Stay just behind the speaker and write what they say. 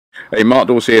Hey, Mark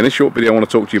Dorsey here. In this short video I want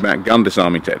to talk to you about gun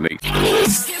disarming techniques.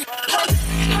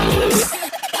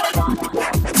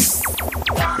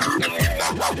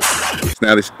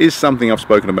 Now this is something I've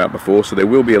spoken about before, so there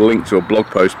will be a link to a blog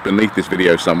post beneath this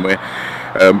video somewhere,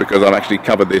 because I've actually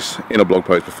covered this in a blog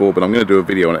post before, but I'm going to do a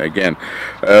video on it again.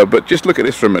 But just look at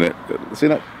this for a minute. See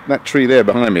that tree there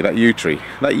behind me, that yew tree?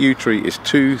 That yew tree is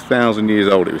 2,000 years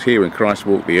old. It was here when Christ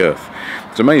walked the earth.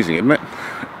 It's amazing, isn't it?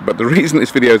 But the reason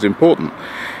this video is important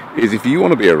is if you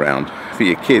want to be around for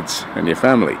your kids and your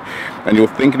family, and you're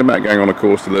thinking about going on a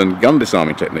course to learn gun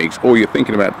disarming techniques, or you're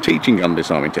thinking about teaching gun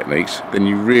disarming techniques, then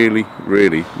you really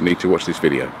need to watch this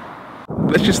video.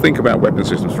 Let's just think about weapon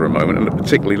systems for a moment, and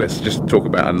particularly let's just talk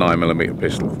about a 9mm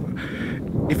pistol.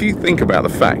 If you think about the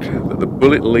fact that the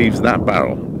bullet leaves that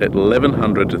barrel at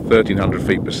 1100 to 1300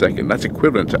 feet per second, that's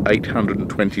equivalent to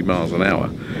 820 miles an hour.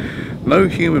 No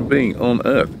human being on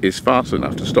earth is fast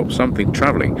enough to stop something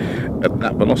travelling at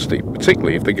that velocity,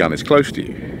 particularly if the gun is close to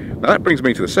you. Now that brings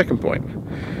me to the second point.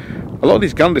 A lot of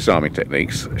these gun disarming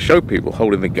techniques show people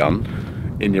holding the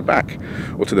gun in your back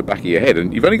or to the back of your head,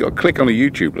 and you've only got to click on a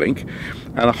YouTube link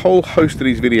and a whole host of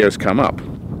these videos come up.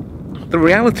 The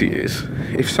reality is,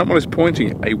 if someone is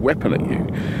pointing a weapon at you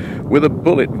with a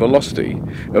bullet velocity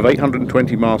of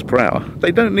 820 miles per hour,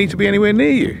 they don't need to be anywhere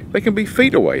near you. They can be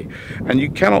feet away, and you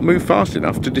cannot move fast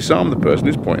enough to disarm the person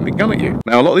who's pointing the gun at you.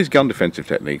 Now, a lot of these gun defensive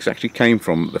techniques actually came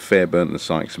from the Fairburn and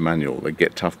Sykes manual, the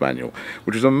Get Tough manual,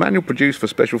 which was a manual produced for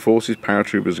special forces,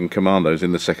 paratroopers and commandos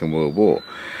in the Second World War.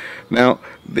 Now,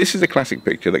 this is a classic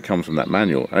picture that comes from that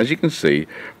manual. As you can see,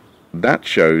 that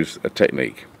shows a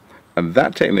technique. And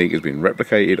that technique has been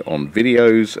replicated on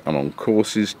videos and on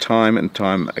courses time and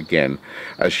time again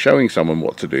as showing someone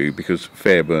what to do because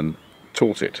Fairburn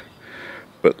taught it.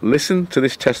 But listen to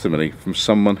this testimony from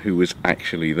someone who was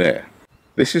actually there.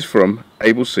 This is from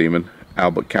Able Seaman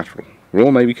Albert Catterall,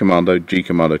 Royal Navy Commando, G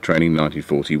Commando Training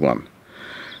 1941.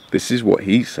 This is what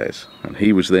he says, and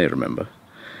he was there, remember.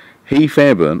 He,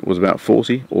 Fairburn, was about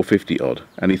 40 or 50 odd,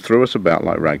 and he threw us about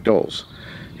like rag dolls.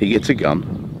 He gets a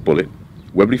gun, bullet,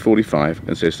 Webley 45,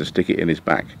 and says to stick it in his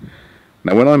back.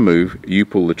 Now when I move, you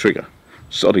pull the trigger.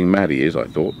 Sodding mad he is, I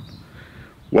thought.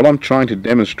 What I'm trying to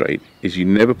demonstrate is you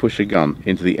never push a gun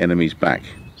into the enemy's back.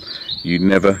 You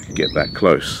never get that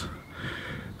close.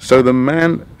 So the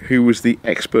man who was the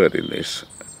expert in this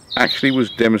actually was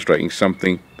demonstrating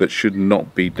something that should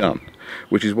not be done,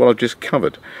 which is what I've just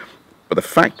covered. But the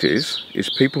fact is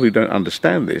people who don't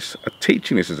understand this are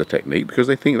teaching this as a technique because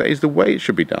they think that is the way it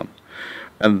should be done.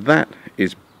 And that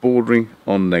is bordering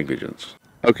on negligence.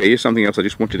 Okay, here's something else I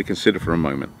just want you to consider for a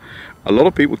moment. A lot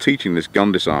of people teaching this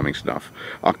gun disarming stuff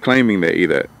are claiming they're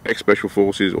either ex-special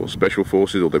forces or special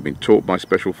forces, or they've been taught by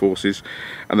special forces.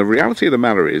 And the reality of the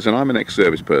matter is, and I'm an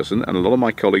ex-service person, and a lot of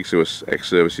my colleagues who are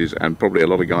ex-services, and probably a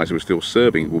lot of guys who are still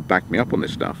serving will back me up on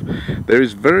this stuff, there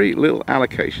is very little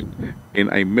allocation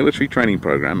in a military training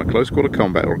program, a close quarter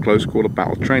combat or a close quarter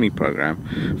battle training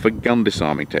program for gun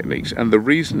disarming techniques. And the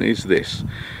reason is this: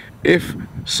 if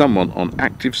someone on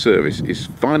active service is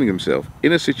finding themselves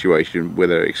in a situation where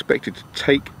they're expected to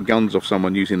take guns off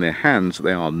someone using their hands,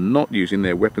 they are not using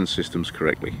their weapon systems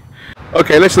correctly.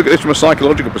 Okay, let's look at this from a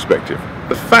psychological perspective.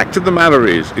 The fact of the matter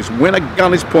is when a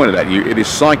gun is pointed at you, it is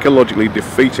psychologically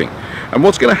defeating. And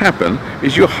what's going to happen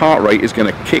is your heart rate is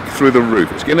going to kick through the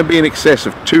roof. It's going to be in excess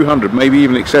of 200, maybe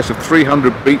even in excess of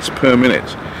 300 beats per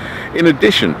minute. In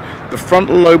addition, the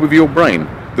frontal lobe of your brain,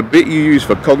 the bit you use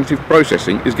for cognitive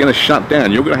processing, is going to shut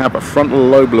down. You're going to have a frontal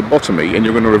lobe lobotomy, and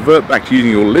you're going to revert back to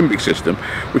using your limbic system,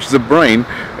 which is the brain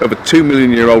of a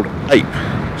 2-million-year-old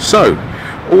ape. So,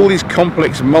 all these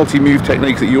complex multi-move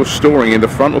techniques that you're storing in the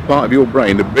frontal part of your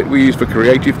brain, the bit we use for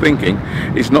creative thinking,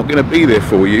 is not going to be there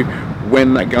for you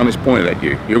when that gun is pointed at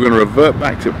you. You're going to revert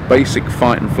back to basic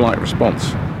fight and flight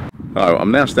response. Oh,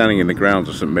 I'm now standing in the grounds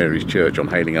of St Mary's Church on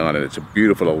Hayling Island. It's a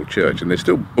beautiful old church, and there's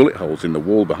still bullet holes in the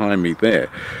wall behind me there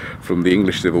from the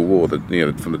English Civil War, from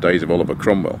the days of Oliver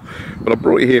Cromwell. But I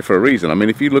brought you here for a reason. I mean,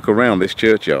 if you look around this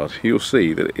churchyard, you'll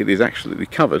see that it is absolutely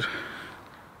covered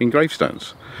in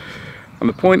gravestones. And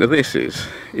the point of this is,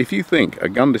 if you think a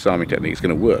gun disarming technique is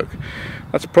going to work,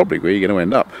 that's probably where you're going to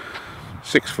end up,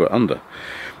 6 foot under.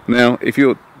 Now, if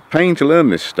you're paying to learn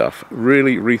this stuff,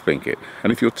 really rethink it.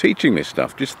 And if you're teaching this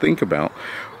stuff, just think about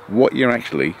what you're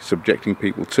actually subjecting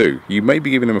people to. You may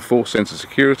be giving them a false sense of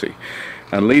security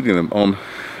and leading them on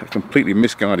a completely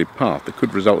misguided path that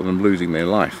could result in them losing their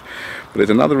life. But there's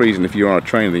another reason, if you are a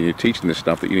trainer and you're teaching this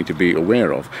stuff, that you need to be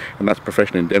aware of, and that's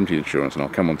professional indemnity insurance, and I'll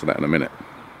come on to that in a minute.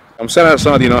 I'm sat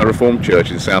outside the United Reformed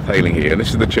Church in South Hayling here, and this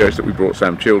is the church that we brought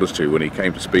Sam Childers to when he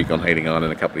came to speak on Hayling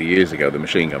Island a couple of years ago. The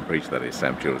machine gun preacher, that is,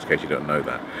 Sam Childers, in case you don't know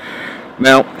that.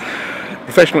 Now,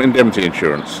 professional indemnity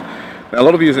insurance. Now, a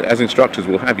lot of you as instructors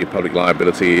will have your public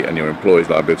liability and your employee's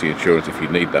liability insurance if you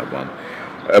need that one.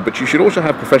 But you should also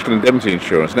have professional indemnity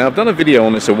insurance. Now, I've done a video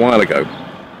on this a while ago,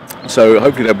 so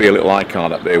hopefully there'll be a little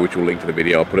icon up there which will link to the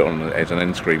video. I'll put it on as an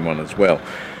end screen one as well.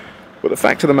 But the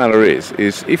fact of the matter is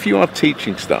if you are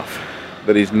teaching stuff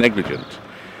that is negligent,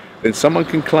 then someone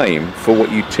can claim for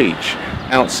what you teach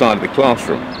outside of the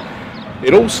classroom.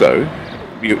 It also,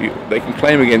 they can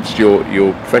claim against your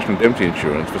professional indemnity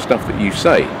insurance for stuff that you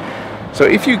say. So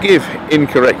if you give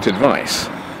incorrect advice,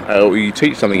 or you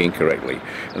teach something incorrectly,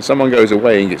 and someone goes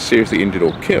away and gets seriously injured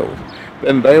or killed,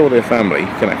 then they or their family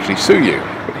can actually sue you.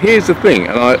 But here's the thing,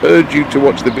 and I urge you to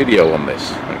watch the video on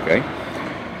this, okay?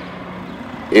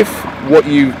 If what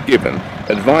you've given,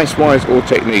 advice-wise or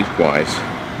technique-wise,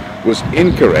 was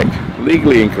incorrect,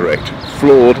 legally incorrect,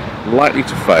 flawed, likely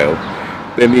to fail,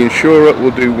 then the insurer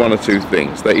will do one or two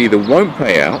things. They either won't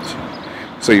pay out,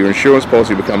 so your insurance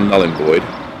policy will become null and void,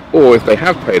 or if they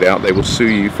have paid out, they will sue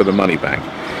you for the money back.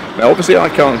 Now, obviously, I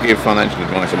can't give financial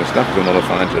advice on this stuff because I'm not a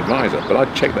financial advisor, but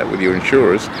I'd check that with your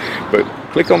insurers. But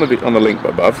click on the link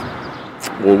above,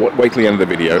 or wait till the end of the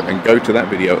video and go to that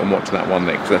video and watch that one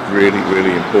next. That's really,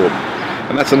 really important.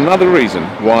 And that's another reason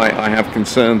why I have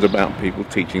concerns about people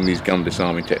teaching these gun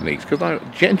disarming techniques, because I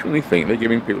genuinely think they're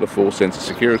giving people a false sense of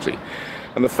security.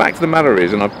 And the fact of the matter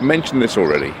is, and I've mentioned this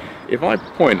already, if I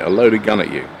point a loaded gun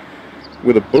at you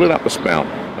with a bullet up the spout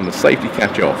and the safety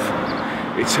catch off,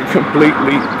 it's a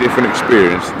completely different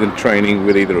experience than training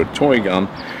with either a toy gun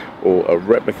or a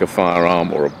replica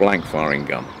firearm or a blank firing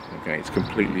gun. Okay, it's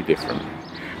completely different.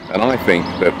 And I think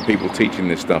that people teaching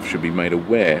this stuff should be made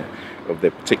aware of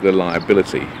their particular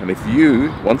liability. And if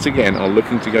you, once again, are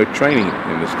looking to go training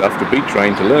in this stuff, to be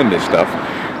trained to learn this stuff,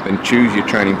 then choose your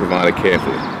training provider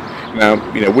carefully. Now,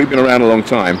 we've been around a long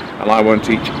time, and I won't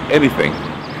teach anything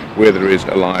where there is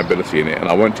a liability in it, and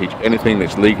I won't teach anything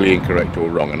that's legally incorrect or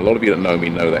wrong, and a lot of you that know me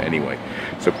know that anyway.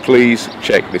 So please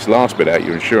check this last bit out,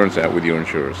 your insurance out with your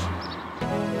insurers.